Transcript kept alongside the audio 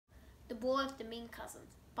Boy with the Mean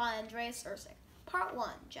Cousins by Andreas Ersic. Part 1,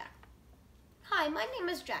 Jack. Hi, my name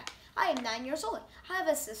is Jack. I am 9 years old. I have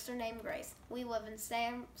a sister named Grace. We live in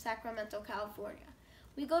Sacramento, California.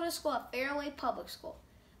 We go to school at Fairway Public School.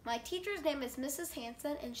 My teacher's name is Mrs.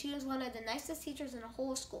 Hanson, and she is one of the nicest teachers in the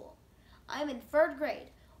whole school. I am in 3rd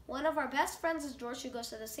grade. One of our best friends is George, who goes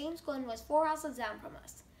to the same school and was 4 houses down from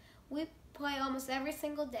us. We play almost every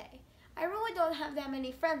single day. I really don't have that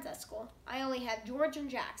many friends at school. I only have George and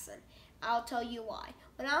Jackson. I'll tell you why.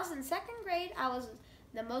 When I was in 2nd grade, I was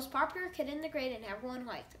the most popular kid in the grade and everyone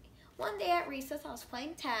liked me. One day at recess, I was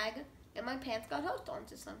playing tag and my pants got hooked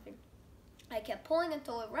onto something. I kept pulling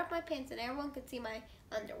until it ripped my pants and everyone could see my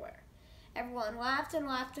underwear. Everyone laughed and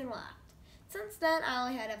laughed and laughed. Since then, I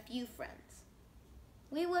only had a few friends.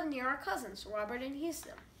 We live near our cousins, Robert and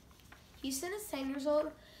Houston. Houston is 10 years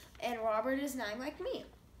old and Robert is 9 like me.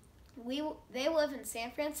 They live in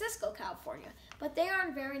San Francisco, California, but they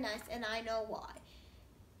aren't very nice and I know why.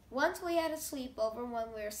 Once we had a sleepover when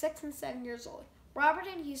we were 6 and 7 years old. Robert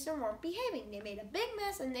and Houston weren't behaving. They made a big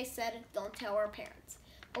mess and they said, "Don't tell our parents."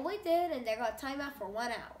 But we did, and they got time out for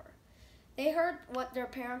 1 hour. They heard what their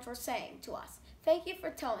parents were saying to us. "Thank you for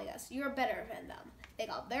telling us. You're better than them." They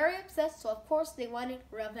got very upset, so of course they wanted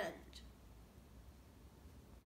revenge.